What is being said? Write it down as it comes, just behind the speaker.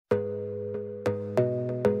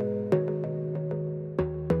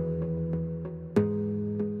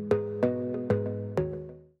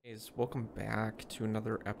welcome back to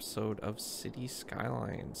another episode of Cities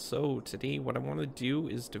Skylines. So today what I want to do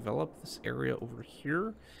is develop this area over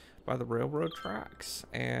here by the railroad tracks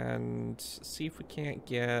and see if we can't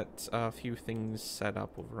get a few things set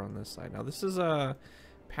up over on this side. Now this is a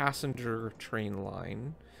passenger train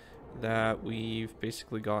line that we've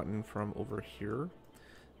basically gotten from over here,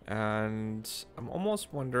 and I'm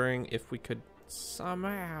almost wondering if we could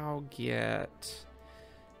somehow get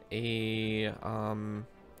a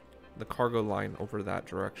the cargo line over that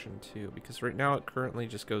direction too, because right now it currently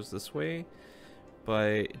just goes this way, but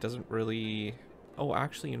it doesn't really... Oh,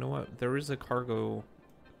 actually, you know what, there is a cargo,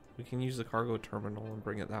 we can use the cargo terminal and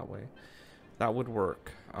bring it that way. That would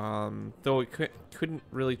work. Though it couldn't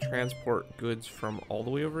really transport goods from all the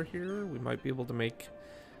way over here. We might be able to make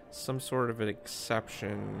some sort of an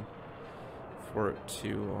exception for it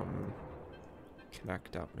to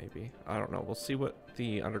connect up, maybe. I don't know. We'll see what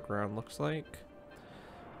the underground looks like.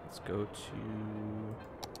 Let's go to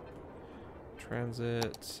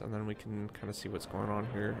transit, and then we can kind of see what's going on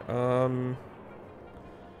here.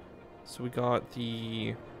 So we got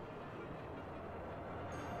the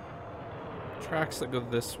tracks that go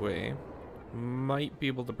this way. Might be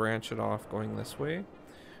able to branch it off going this way,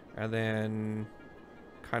 and then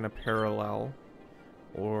kind of parallel,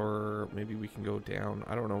 or maybe we can go down.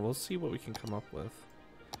 I don't know. We'll see what we can come up with.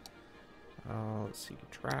 Let's see,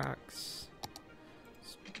 tracks.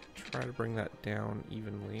 Let's try to bring that down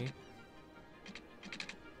evenly.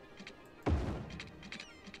 Okay,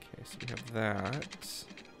 so we have that.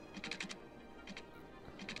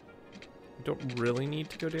 We don't really need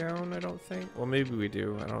to go down, I don't think. Well, maybe we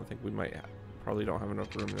do. I don't think we might. Probably don't have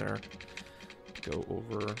enough room there to go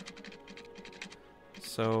over.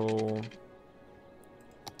 So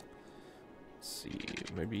let's see,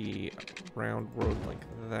 maybe a round road like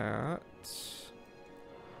that.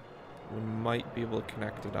 We might be able to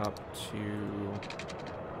connect it up to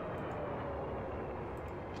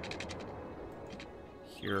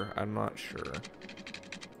here. I'm not sure.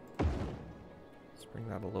 Let's bring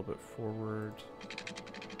that a little bit forward.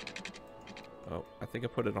 Oh, I think I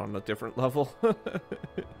put it on a different level.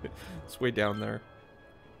 It's way down there.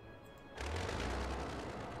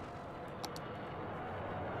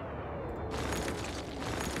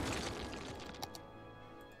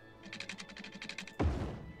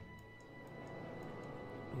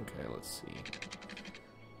 Okay, let's see.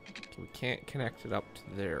 Okay, we can't connect it up to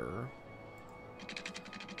there,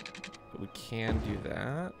 but we can do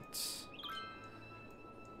that.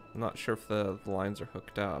 I'm not sure if the lines are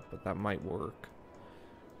hooked up, but that might work.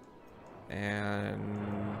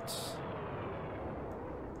 And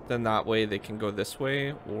then that way they can go this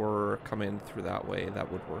way or come in through that way.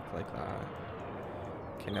 That would work like that.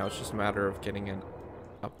 Okay, now it's just a matter of getting it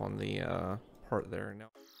up on the part there now.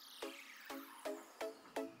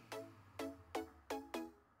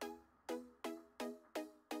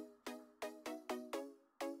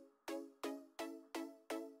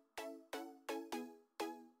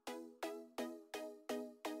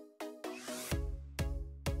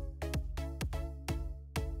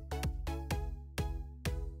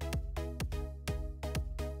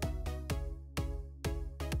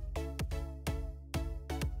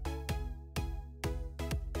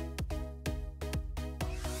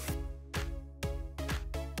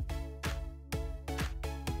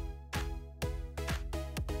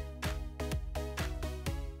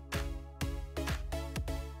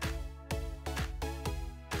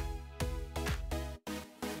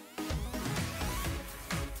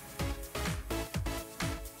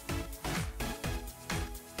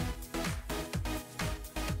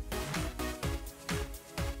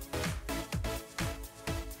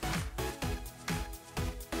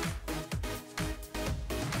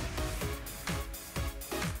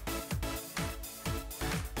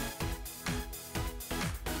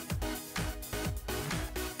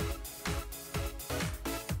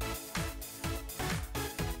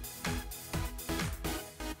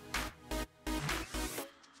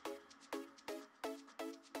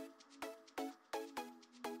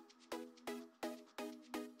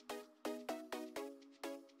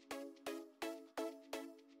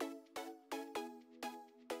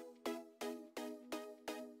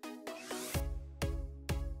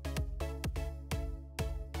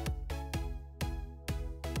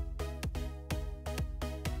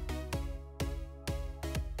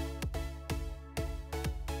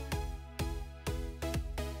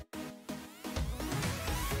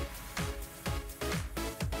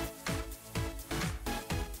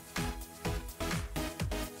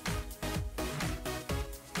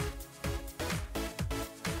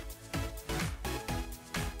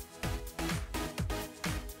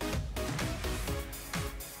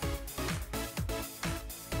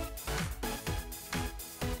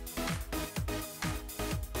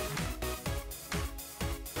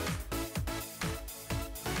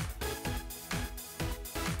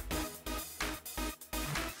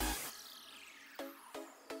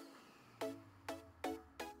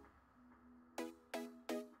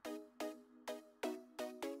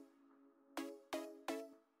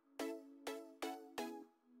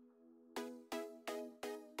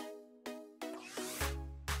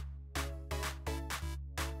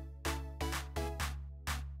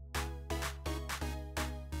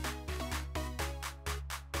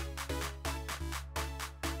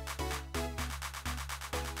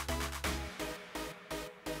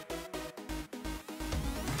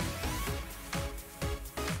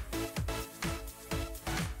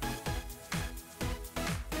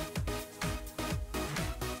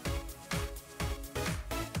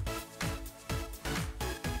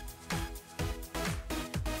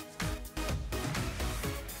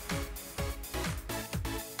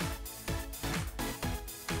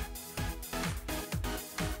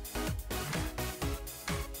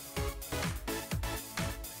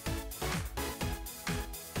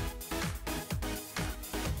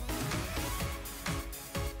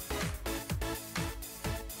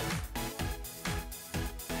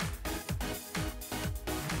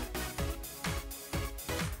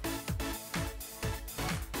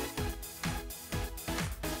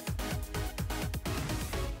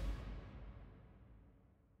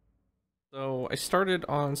 So I started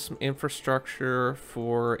on some infrastructure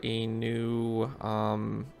for a new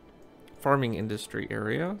farming industry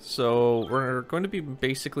area. So we're going to be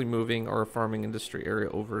basically moving our farming industry area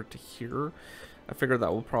over to here. I figure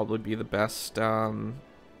that will probably be the best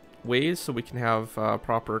ways so we can have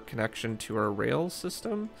proper connection to our rail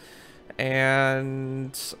system.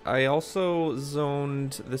 And I also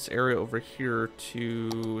zoned this area over here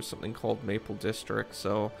to something called Maple District,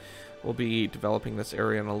 so we'll be developing this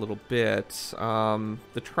area in a little bit.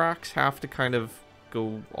 The tracks have to kind of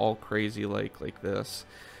go all crazy like this.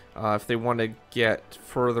 If they want to get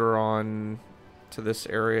further on to this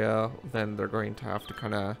area, then they're going to have to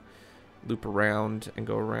kind of loop around and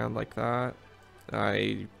go around like that.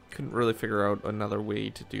 I couldn't really figure out another way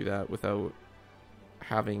to do that without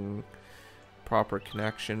having proper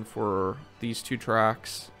connection for these two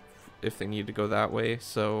tracks if they need to go that way.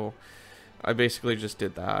 So I basically just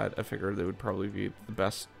did that. I figured it would probably be the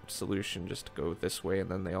best solution just to go this way and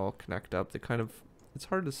then they all connect up. They kind of, it's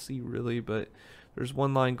hard to see really, but there's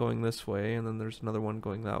one line going this way and then there's another one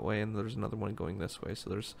going that way and there's another one going this way. So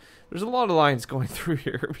there's a lot of lines going through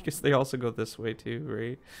here because they also go this way too,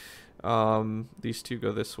 right? These two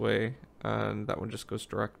go this way and that one just goes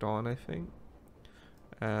direct on, I think.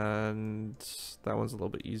 And that one's a little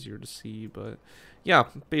bit easier to see, but yeah,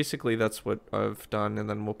 basically that's what I've done. And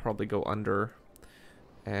then we'll probably go under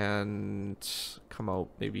and come out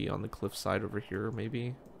maybe on the cliff side over here.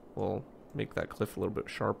 Maybe we'll make that cliff a little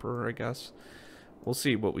bit sharper, I guess. We'll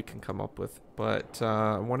see what we can come up with, but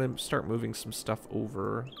I want to start moving some stuff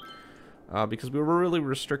over because we were really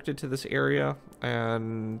restricted to this area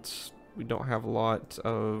and we don't have a lot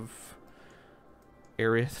of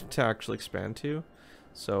area to actually expand to.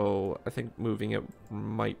 So I think moving it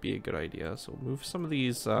might be a good idea. So move some of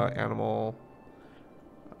these animal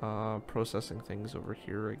processing things over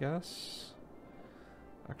here, I guess.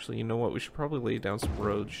 Actually, you know what? We should probably lay down some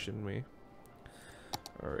roads, shouldn't we?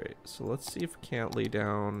 Alright, so let's see if we can't lay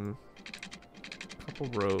down a couple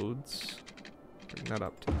roads. Bring that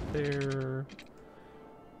up to there.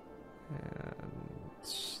 And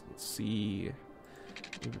let's see.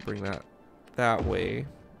 Maybe bring that way.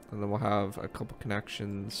 And then we'll have a couple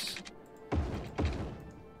connections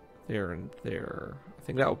there and there. I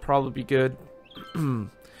think that will probably be good.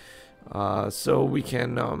 So we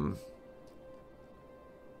can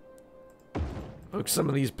hook some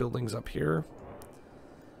of these buildings up here.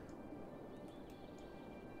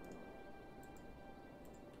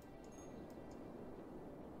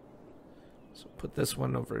 So put this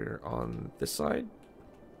one over on this side.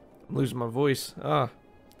 I'm losing my voice.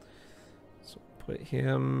 Put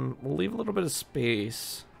him, we'll leave a little bit of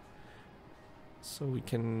space so we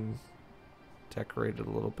can decorate it a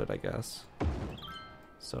little bit, I guess.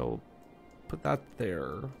 So put that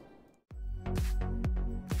there.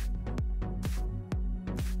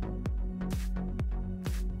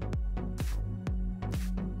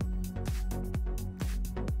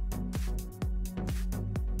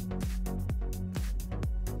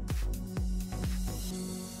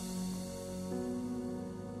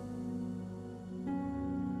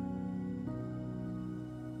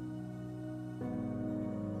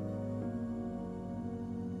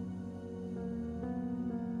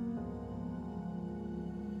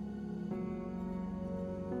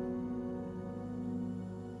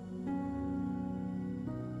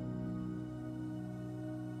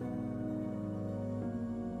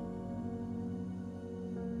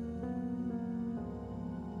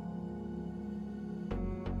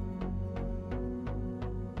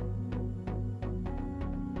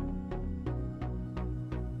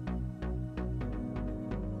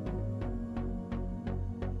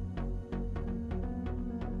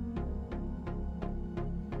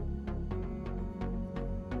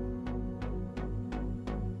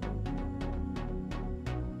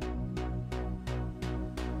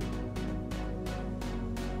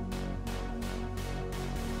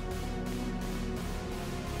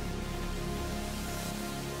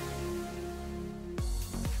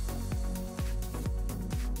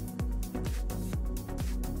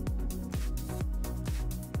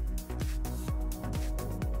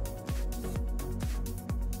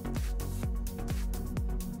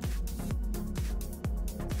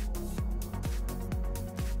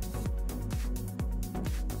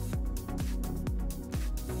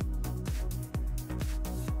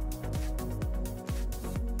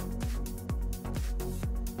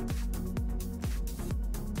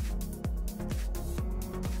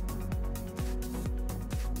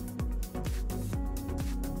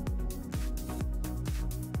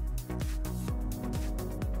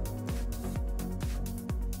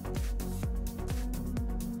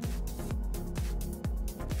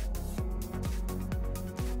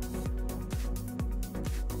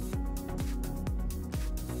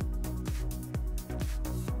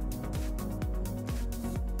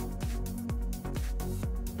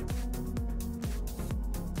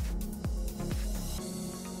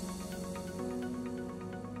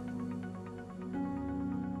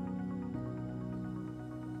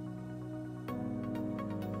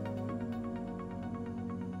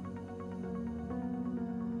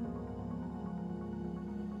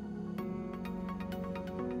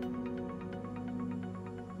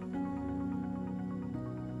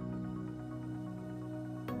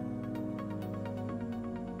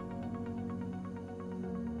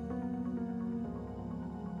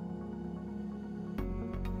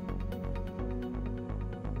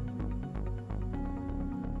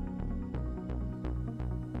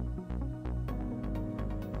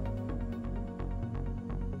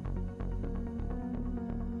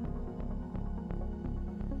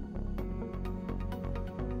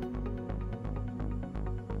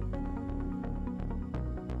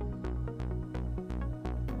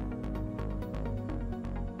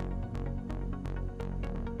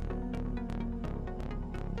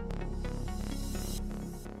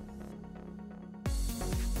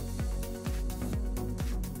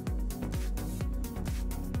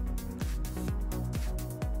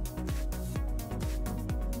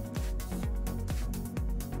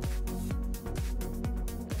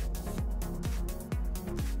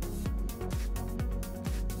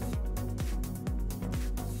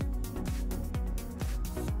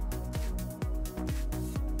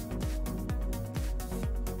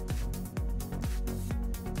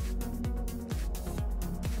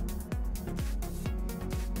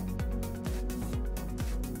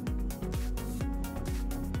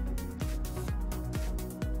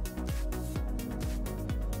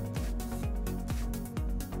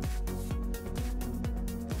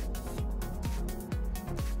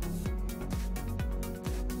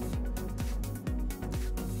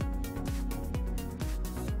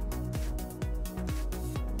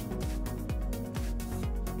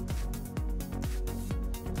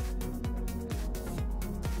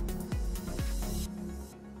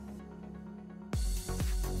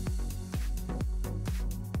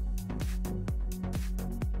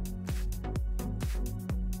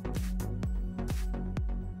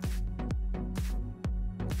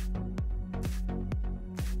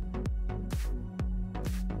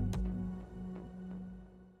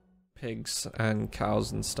 pigs and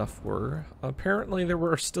cows and stuff were. Apparently they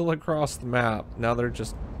were still across the map. Now they're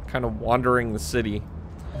just kind of wandering the city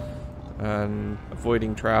and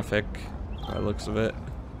avoiding traffic by the looks of it.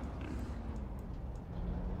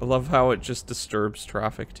 I love how it just disturbs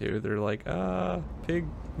traffic too. They're like, pig,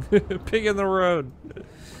 pig in the road.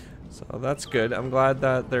 So that's good. I'm glad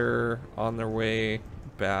that they're on their way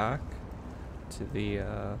back to the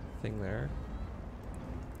thing there.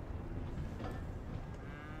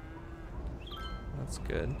 That's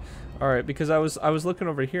good. All right, because I was looking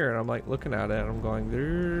over here and I'm like looking at it and I'm going,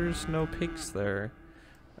 there's no pigs there,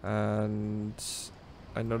 and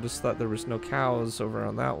I noticed that there was no cows over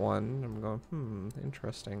on that one. I'm going,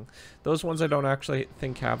 interesting. Those ones I don't actually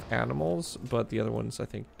think have animals, but the other ones I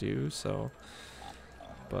think do. So,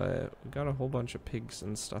 but we got a whole bunch of pigs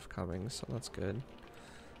and stuff coming, so that's good.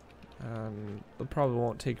 And it probably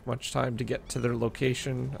won't take much time to get to their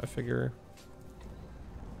location, I figure.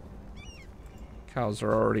 Cows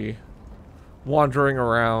are already wandering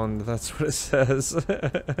around, that's what it says.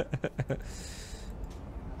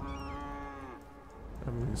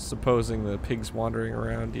 I'm supposing the pigs wandering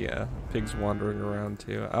around. Yeah, pigs wandering around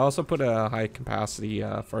too. I also put a high capacity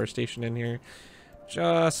fire station in here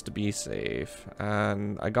just to be safe.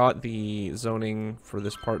 And I got the zoning for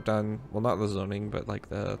this part done. Well, not the zoning, but like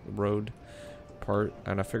the road part.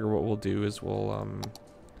 And I figure what we'll do is we'll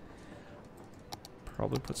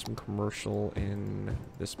probably put some commercial in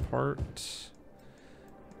this part.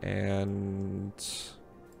 And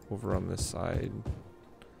over on this side.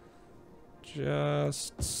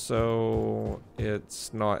 Just so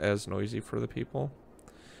it's not as noisy for the people.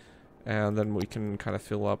 And then we can kind of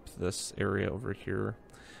fill up this area over here.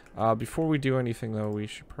 Before we do anything though, we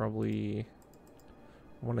should probably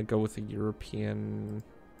want to go with a European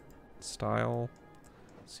style.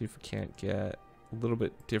 See if we can't get a little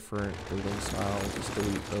bit different building style. Just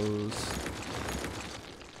delete those.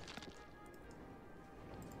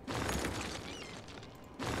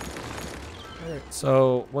 Alright,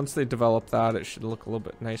 so once they develop that, it should look a little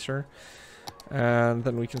bit nicer. And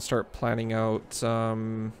then we can start planning out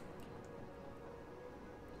some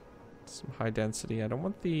high density. I don't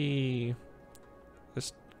want this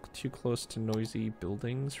too close to noisy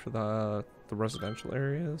buildings for the residential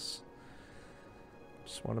areas.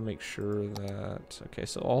 Just want to make sure that... Okay,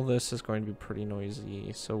 so all this is going to be pretty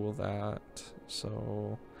noisy, so will that.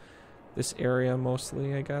 So this area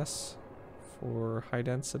mostly, I guess, for high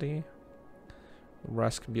density. The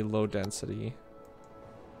rest can be low density.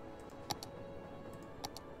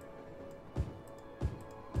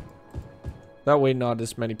 That way not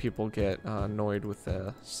as many people get annoyed with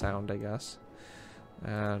the sound, I guess.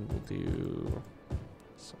 And we'll do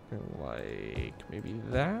something like maybe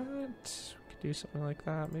that. We could do something like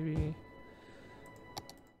that, maybe.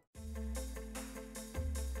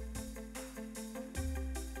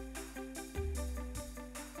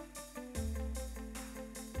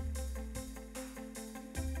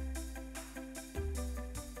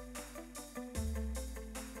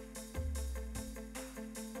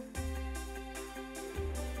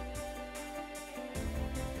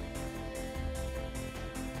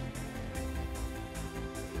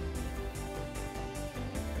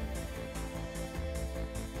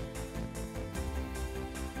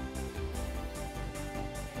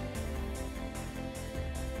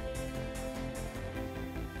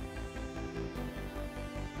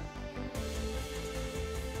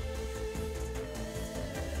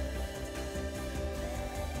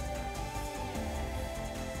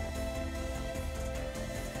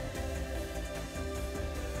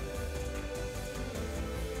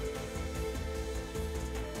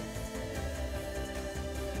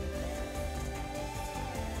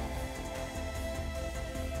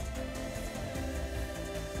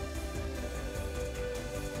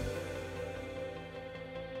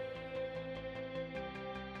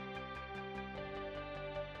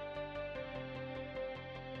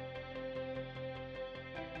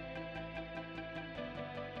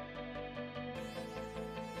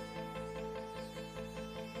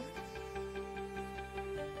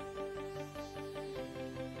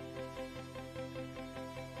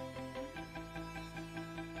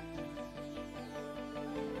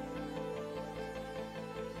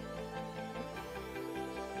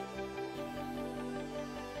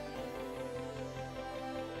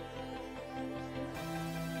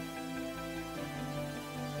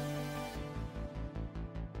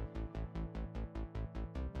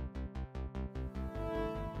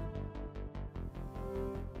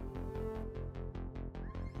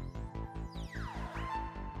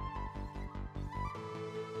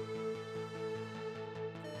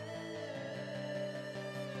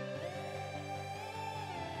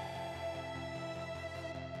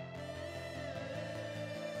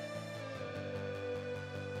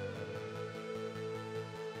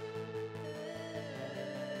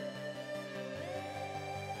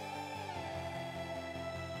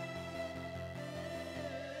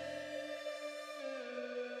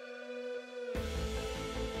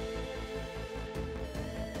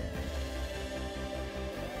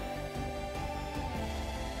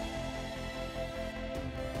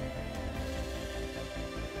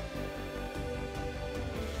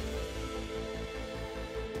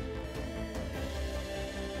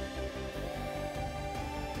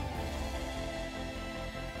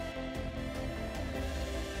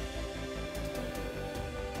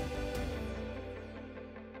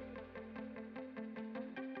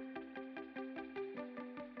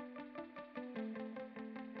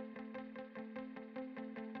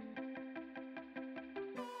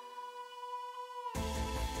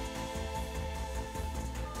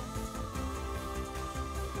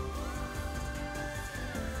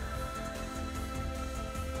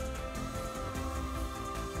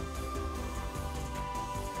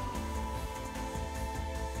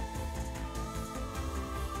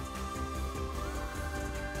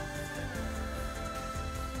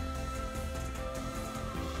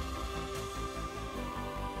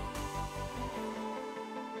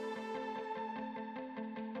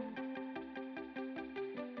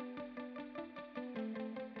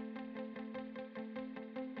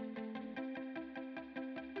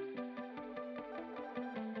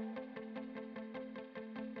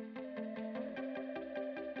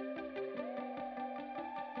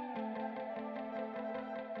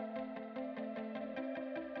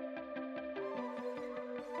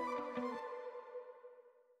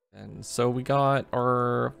 So we got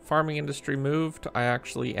our farming industry moved. I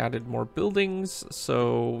actually added more buildings.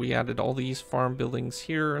 So we added all these farm buildings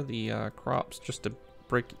here, the crops, just to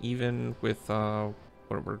break even with what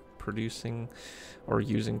we're producing or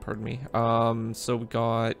using, pardon me. So we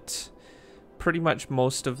got pretty much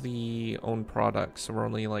most of the owned products. So we're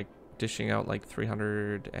only like dishing out like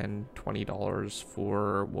 $320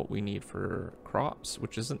 for what we need for crops,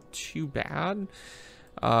 which isn't too bad.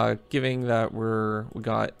 Given that we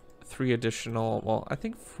got 3 additional, well, I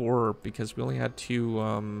think 4, because we only had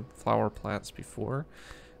 2 flower plants before,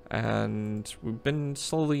 and we've been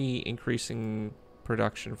slowly increasing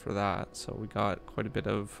production for that. So we got quite a bit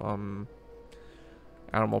of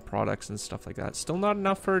animal products and stuff like that. Still not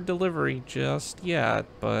enough for a delivery just yet,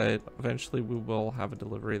 but eventually we will have a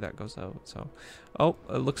delivery that goes out. So, oh,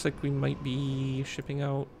 it looks like we might be shipping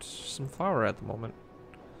out some flour at the moment.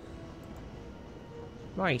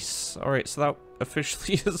 Nice. All right, so that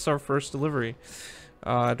officially is our first delivery.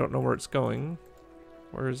 I don't know where it's going.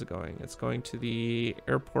 Where is it going? It's going to the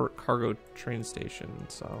airport cargo train station,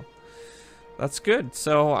 so that's good.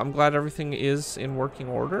 So I'm glad everything is in working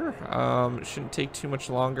order. It shouldn't take too much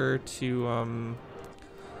longer to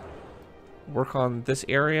work on this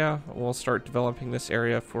area. We'll start developing this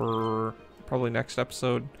area for probably next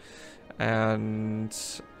episode, and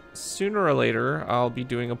sooner or later I'll be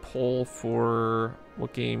doing a poll for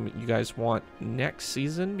what game you guys want next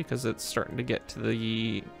season, because it's starting to get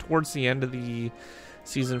to towards the end of the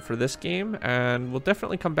season for this game, and we'll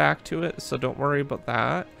definitely come back to it, so don't worry about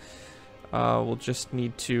that. We'll just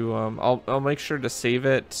need to I'll make sure to save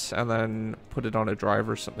it and then put it on a drive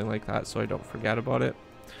or something like that, so I don't forget about it.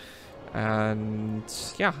 And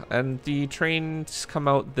yeah, and the trains come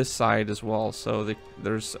out this side as well, so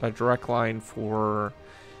there's a direct line for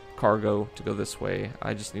cargo to go this way.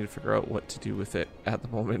 I just need to figure out what to do with it at the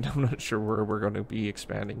moment. I'm not sure where we're going to be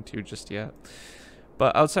expanding to just yet.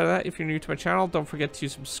 But outside of that, if you're new to my channel, don't forget to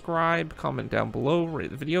subscribe, comment down below,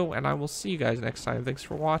 rate the video, and I will see you guys next time. Thanks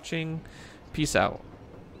for watching. Peace out.